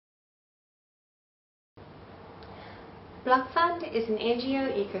BlockFund is an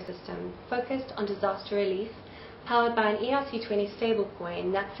NGO ecosystem focused on disaster relief, powered by an ERC20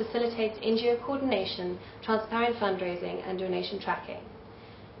 stablecoin that facilitates NGO coordination, transparent fundraising, and donation tracking.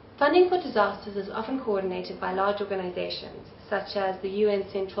 Funding for disasters is often coordinated by large organizations, such as the UN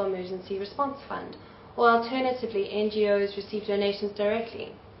Central Emergency Response Fund, or alternatively NGOs receive donations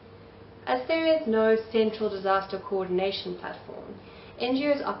directly. As there is no central disaster coordination platform,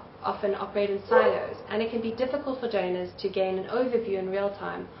 NGOs often operate in silos, and it can be difficult for donors to gain an overview in real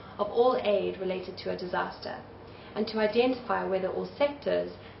time of all aid related to a disaster, and to identify whether all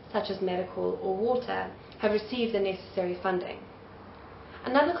sectors, such as medical or water, have received the necessary funding.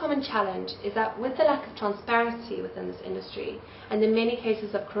 Another common challenge is that with the lack of transparency within this industry, and the many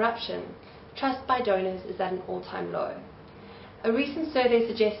cases of corruption, trust by donors is at an all-time low. A recent survey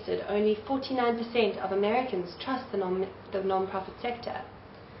suggested only 49% of Americans trust the non-profit sector.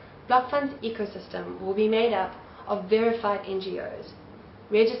 BlockFund's ecosystem will be made up of verified NGOs,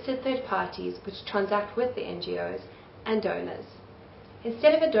 registered third parties which transact with the NGOs, and donors.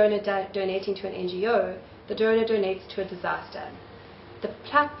 Instead of a donor donating to an NGO, the donor donates to a disaster. The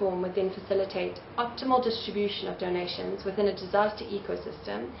platform would then facilitate optimal distribution of donations within a disaster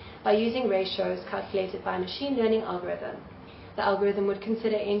ecosystem by using ratios calculated by a machine learning algorithm. The algorithm would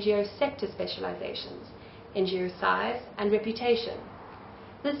consider NGO sector specializations, NGO size, and reputation.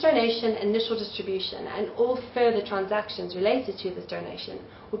 This donation initial distribution and all further transactions related to this donation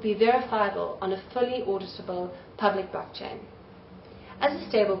would be verifiable on a fully auditable public blockchain. As a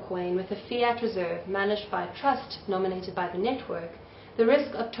stablecoin with a fiat reserve managed by a trust nominated by the network, the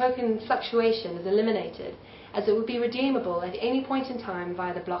risk of token fluctuation is eliminated, as it would be redeemable at any point in time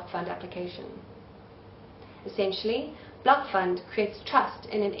via the BlockFund application. Essentially, BlockFund creates trust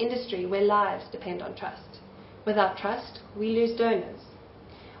in an industry where lives depend on trust. Without trust, we lose donors.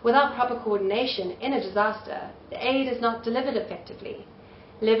 Without proper coordination in a disaster, the aid is not delivered effectively.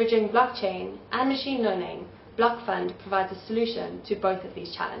 Leveraging blockchain and machine learning, BlockFund provides a solution to both of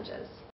these challenges.